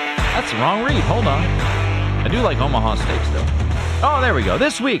fall. Whoop, that's the wrong read. Hold on. I do like Omaha Steaks, though. Oh, there we go.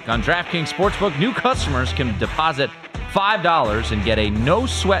 This week on DraftKings Sportsbook, new customers can deposit $5 and get a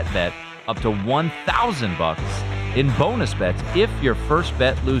no-sweat bet up to $1,000 in bonus bets if your first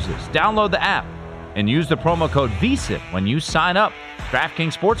bet loses. Download the app and use the promo code VSiN when you sign up.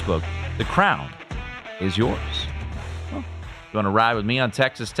 DraftKings Sportsbook, the crown is yours. Well, you want to ride with me on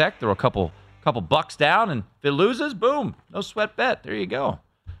Texas Tech? Throw a couple bucks down, and if it loses, boom, no sweat bet. There you go.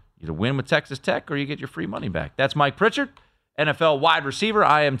 You either win with Texas Tech or you get your free money back. That's Mike Pritchard, NFL wide receiver.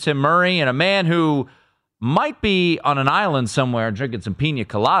 I am Tim Murray, and a man who might be on an island somewhere drinking some pina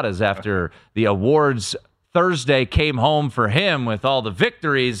coladas after the awards Thursday came home for him with all the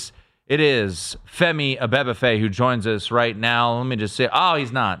victories. It is Femi Abebefe who joins us right now. Let me just say,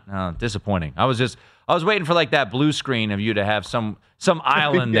 he's not. Disappointing. I was waiting for like that blue screen of you to have some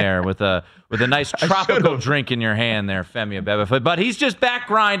island there with a nice tropical drink in your hand there, Femi Abebefe. But he's just back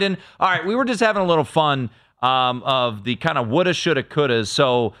grinding. All right, we were just having a little fun of the kind of woulda, shoulda, couldas.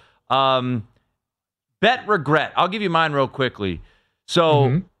 So, bet regret. I'll give you mine real quickly.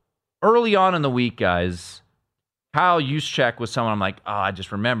 So, early on in the week, guys, Kyle Juszczyk was someone I'm like, I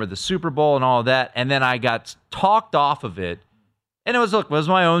just remember the Super Bowl and all of that. And then I got talked off of it. And it was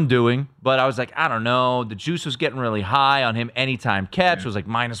my own doing. But I was like, I don't know. The juice was getting really high on him anytime catch. It was like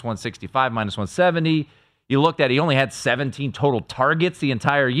minus 165, minus 170. You looked at it, he only had 17 total targets the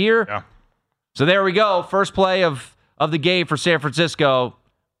entire year. Yeah. So there we go. First play of the game for San Francisco.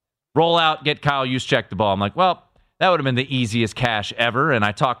 Roll out, get Kyle Juszczyk the ball. I'm like, well, that would have been the easiest cash ever, and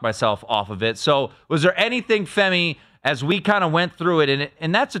I talked myself off of it. So was there anything, Femi, as we kind of went through it,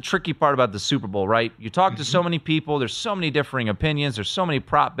 and that's a tricky part about the Super Bowl, right? You talk to so many people. There's so many differing opinions. There's so many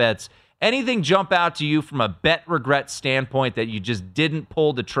prop bets. Anything jump out to you from a bet regret standpoint that you just didn't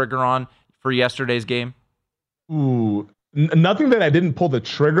pull the trigger on for yesterday's game? Ooh, nothing that I didn't pull the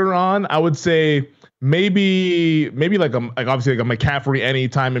trigger on. I would say maybe like obviously like a McCaffrey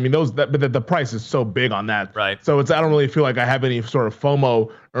anytime. I mean, but the price is so big on that. Right. So I don't really feel like I have any sort of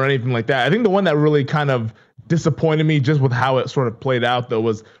FOMO or anything like that. I think the one that really kind of disappointed me just with how it sort of played out, though,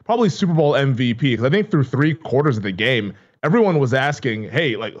 was probably Super Bowl MVP. Because I think through 3 quarters of the game, everyone was asking,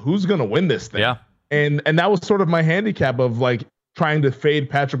 hey, like, who's going to win this thing? Yeah. And that was sort of my handicap of like trying to fade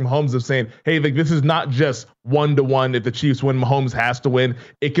Patrick Mahomes, of saying, hey, like, this is not just 1-to-1. If the Chiefs win, Mahomes has to win.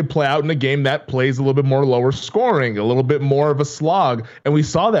 It could play out in a game that plays a little bit more lower scoring, a little bit more of a slog. And we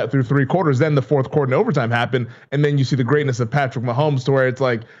saw that through 3 quarters. Then the 4th quarter and overtime happened. And then you see the greatness of Patrick Mahomes, to where it's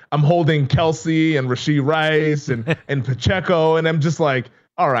like, I'm holding Kelsey and Rashee Rice and Pacheco. And I'm just like,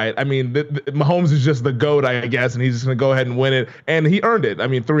 all right. I mean, Mahomes is just the GOAT, I guess, and he's just going to go ahead and win it. And he earned it. I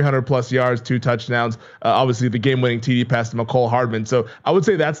mean, 300-plus yards, 2 touchdowns. Obviously, the game-winning TD pass to McCole Hardman. So I would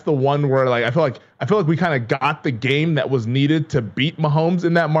say that's the one where, like, I feel like we kind of got the game that was needed to beat Mahomes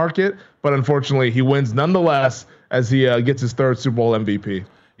in that market. But unfortunately, he wins nonetheless as he gets his 3rd Super Bowl MVP.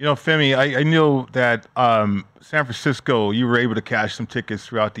 You know, Femi, I know that San Francisco, you were able to cash some tickets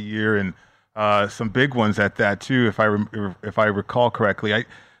throughout the year, and some big ones at that too, if I recall correctly.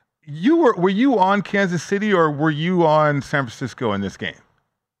 Were you on Kansas City or were you on San Francisco in this game?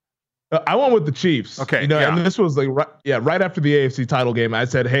 I went with the Chiefs. Okay, and this was like right after the AFC title game. I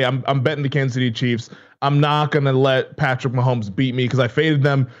said, hey, I'm betting the Kansas City Chiefs. I'm not going to let Patrick Mahomes beat me, because I faded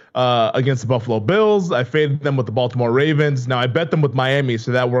them against the Buffalo Bills. I faded them with the Baltimore Ravens. Now, I bet them with Miami,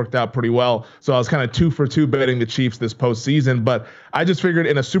 so that worked out pretty well. So I was kind of 2 for 2 betting the Chiefs this postseason. But I just figured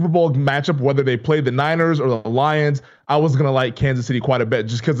in a Super Bowl matchup, whether they played the Niners or the Lions, I was going to like Kansas City quite a bit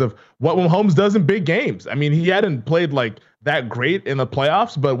just because of what Mahomes does in big games. I mean, he hadn't played like that great in the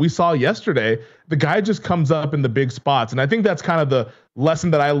playoffs, but we saw yesterday the guy just comes up in the big spots. And I think that's kind of the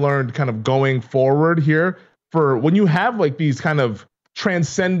lesson that I learned kind of going forward here, for when you have like these kind of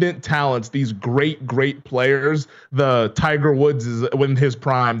transcendent talents, these great players, the Tiger Woods is in his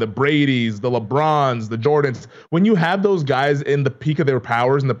prime, the Bradys, the LeBrons, the Jordans, when you have those guys in the peak of their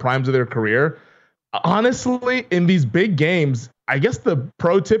powers and the primes of their career, honestly, in these big games, I guess the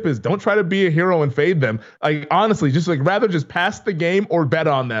pro tip is don't try to be a hero and fade them. Like, honestly, just like rather just pass the game or bet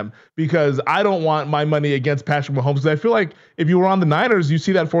on them, because I don't want my money against Patrick Mahomes. Because I feel like if you were on the Niners, you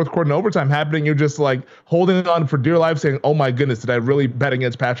see that 4th quarter and overtime happening, you're just like holding on for dear life saying, oh my goodness, did I really bet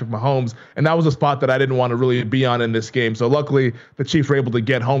against Patrick Mahomes? And that was a spot that I didn't want to really be on in this game. So luckily the Chiefs were able to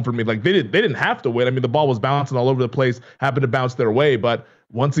get home for me. Like they didn't have to win. I mean, the ball was bouncing all over the place, happened to bounce their way, but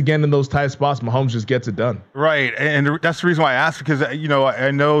once again, in those tight spots, Mahomes just gets it done. Right, and that's the reason why I asked, because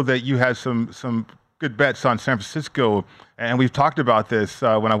I know that you had some good bets on San Francisco, and we've talked about this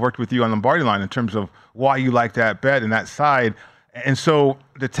when I worked with you on Lombardi Line in terms of why you like that bet and that side. And so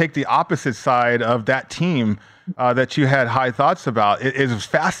to take the opposite side of that team that you had high thoughts about, it is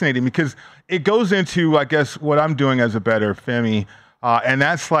fascinating because it goes into, I guess, what I'm doing as a bettor, Femi. And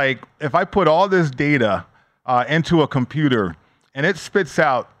that's like, if I put all this data into a computer and it spits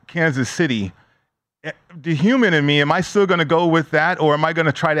out Kansas City, the human in me, am I still going to go with that, or am I going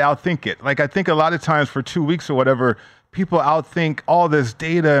to try to outthink it? Like, I think a lot of times for 2 weeks or whatever, people outthink all this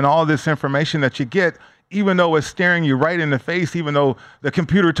data and all this information that you get, even though it's staring you right in the face, even though the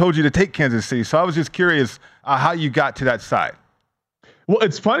computer told you to take Kansas City. So I was just curious how you got to that side. Well,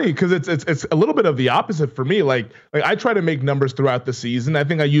 it's funny because it's a little bit of the opposite for me. Like I try to make numbers throughout the season. I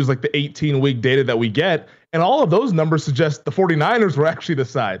think I use like the 18-week data that we get, and all of those numbers suggest the 49ers were actually the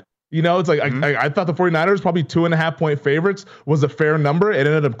side. You know, it's like I thought the 49ers, probably 2.5 point favorites, was a fair number. It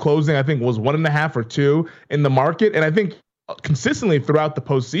ended up closing, I think, was 1.5 or 2 in the market. And I think consistently throughout the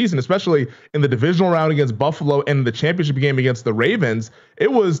postseason, especially in the divisional round against Buffalo and the championship game against the Ravens,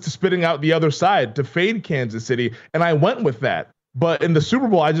 it was to spitting out the other side, to fade Kansas City. And I went with that. But in the Super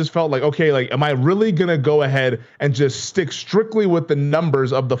Bowl, I just felt like, okay, like, am I really going to go ahead and just stick strictly with the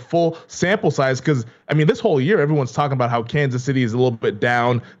numbers of the full sample size? Because, I mean, this whole year, everyone's talking about how Kansas City is a little bit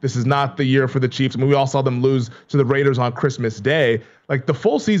down. This is not the year for the Chiefs. I mean, we all saw them lose to the Raiders on Christmas Day. Like, the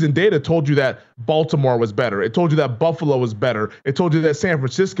full season data told you that Baltimore was better. It told you that Buffalo was better. It told you that San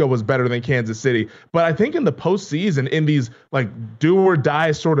Francisco was better than Kansas City. But I think in the postseason, in these, like, do or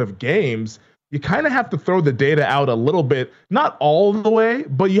die sort of games, you kind of have to throw the data out a little bit, not all the way,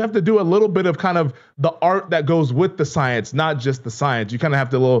 but you have to do a little bit of kind of the art that goes with the science, not just the science. You kind of have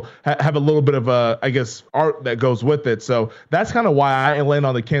to have a little bit of I guess, art that goes with it. So that's kind of why I land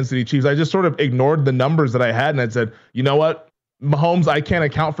on the Kansas City Chiefs. I just sort of ignored the numbers that I had, and I said, you know what? Mahomes, I can't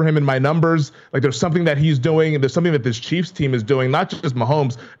account for him in my numbers. Like, there's something that he's doing, and there's something that this Chiefs team is doing, not just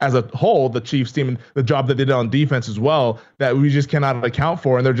Mahomes as a whole, the Chiefs team and the job that they did on defense as well, that we just cannot account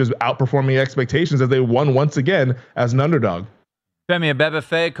for, and they're just outperforming expectations as they won once again as an underdog. Femi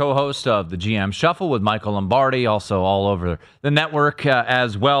Abebefe, co-host of the GM Shuffle with Michael Lombardi, also all over the network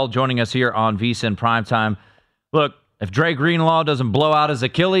as well, joining us here on VSiN Primetime. Look, if Dre Greenlaw doesn't blow out his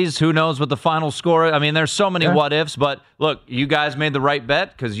Achilles, who knows what the final score is? I mean, there's so many what ifs, but look, you guys made the right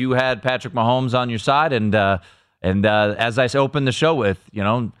bet because you had Patrick Mahomes on your side, and as I opened the show with, you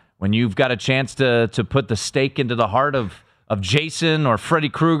know, when you've got a chance to put the stake into the heart of Jason or Freddy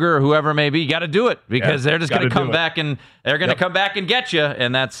Krueger or whoever it may be, you got to do it because they're just going to come back and they're going to come back and get you,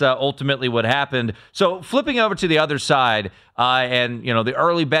 and that's ultimately what happened. So flipping over to the other side, and you know, the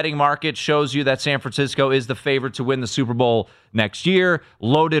early betting market shows you that San Francisco is the favorite to win the Super Bowl next year.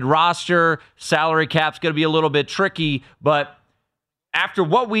 Loaded roster, salary cap's going to be a little bit tricky, but after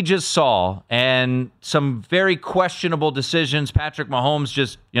what we just saw and some very questionable decisions, Patrick Mahomes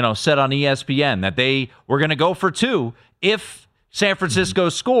just, you know, said on ESPN that they were going to go for 2 if San Francisco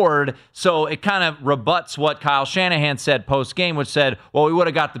scored. So it kind of rebuts what Kyle Shanahan said post-game, which said, well, we would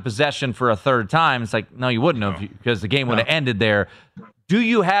have got the possession for a third time. It's like, no, you wouldn't have, because the game would have ended there. Do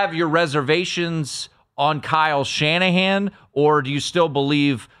you have your reservations on Kyle Shanahan, or do you still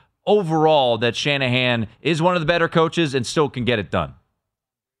believe overall that Shanahan is one of the better coaches and still can get it done?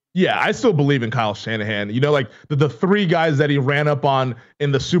 Yeah, I still believe in Kyle Shanahan. You know, like the 3 guys that he ran up on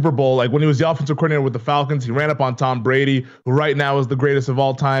in the Super Bowl, like when he was the offensive coordinator with the Falcons, he ran up on Tom Brady, who right now is the greatest of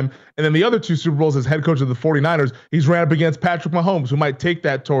all time. And then the other 2 Super Bowls as head coach of the 49ers, he's ran up against Patrick Mahomes, who might take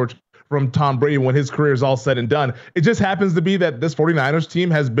that torch from Tom Brady when his career is all said and done. It just happens to be that this 49ers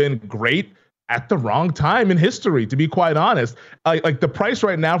team has been great at the wrong time in history, to be quite honest. Like the price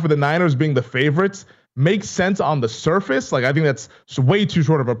right now for the Niners being the favorites makes sense on the surface. Like, I think that's way too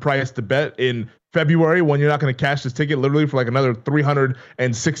short of a price to bet in February when you're not going to cash this ticket literally for like another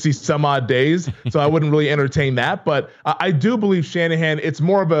 360 some odd days. So I wouldn't really entertain that. But I do believe Shanahan, it's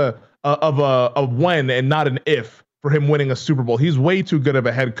more of a when and not an if for him winning a Super Bowl. He's way too good of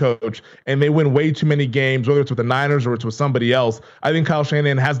a head coach, and they win way too many games, whether it's with the Niners or it's with somebody else. I think Kyle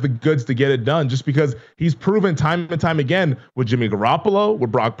Shanahan has the goods to get it done just because he's proven time and time again with Jimmy Garoppolo,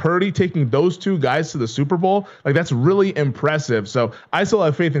 with Brock Purdy, taking those 2 guys to the Super Bowl. Like, that's really impressive. So I still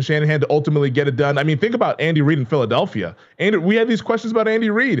have faith in Shanahan to ultimately get it done. I mean, think about Andy Reid in Philadelphia. And we had these questions about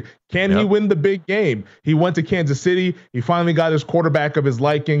Andy Reid. Can he win the big game? He went to Kansas City. He finally got his quarterback of his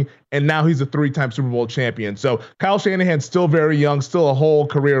liking, and now he's a 3-time Super Bowl champion. So Kyle Shanahan's still very young, still a whole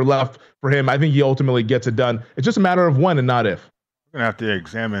career left for him. I think he ultimately gets it done. It's just a matter of when and not if. We're going to have to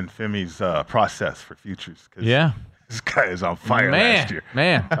examine Femi's process for futures. This guy is on fire last year.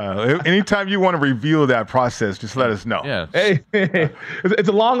 Man. Anytime you want to reveal that process, just let us know. Yeah. Hey, it's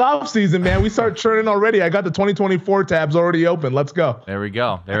a long off season, man. We start churning already. I got the 2024 tabs already open. Let's go. There we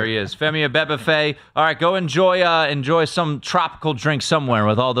go. There he is. Femi Abebefe. All right, go enjoy some tropical drink somewhere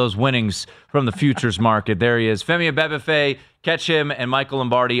with all those winnings from the futures market. There he is. Femi Abebefe. Catch him and Michael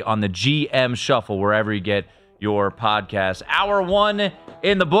Lombardi on the GM Shuffle, wherever you get your podcast. Hour 1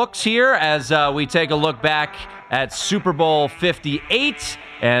 in the books here as we take a look back at Super Bowl 58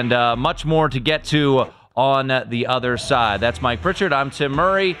 and much more to get to on the other side. That's Mike Pritchard. I'm Tim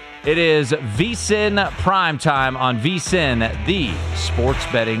Murray. It is VSiN Primetime on VSiN, the sports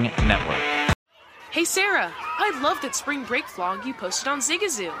betting network. Hey, Sarah, I love that spring break vlog you posted on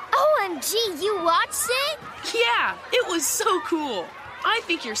Zigazoo. OMG, you watched it? Yeah, it was so cool. I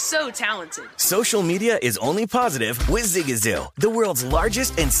think you're so talented. Social media is only positive with Zigazoo, the world's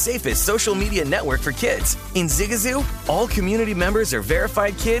largest and safest social media network for kids. In Zigazoo, all community members are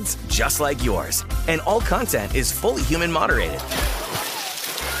verified kids just like yours, and all content is fully human moderated.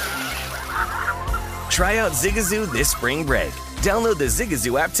 Try out Zigazoo this spring break. Download the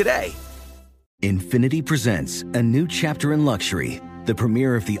Zigazoo app today. Infiniti presents a new chapter in luxury, the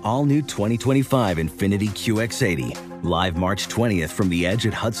premiere of the all-new 2025 Infiniti QX80, live March 20th from the Edge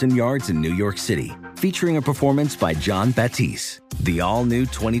at Hudson Yards in New York City, featuring a performance by John Batiste. The all-new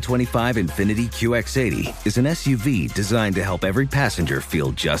 2025 Infiniti QX80 is an SUV designed to help every passenger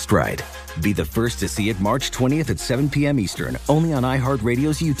feel just right. Be the first to see it March 20th at 7 p.m. Eastern, only on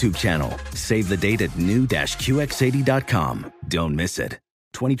iHeartRadio's YouTube channel. Save the date at new-QX80.com. Don't miss it.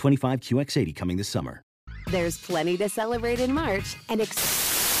 2025 QX80 coming this summer. There's plenty to celebrate in March and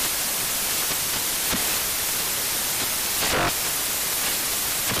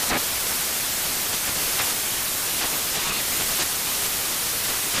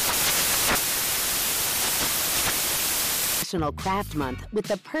National Craft Month with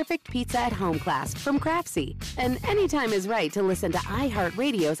the perfect pizza at home class from Craftsy. And anytime is right to listen to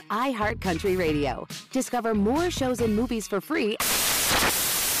iHeartRadio's iHeart Country Radio. Discover more shows and movies for free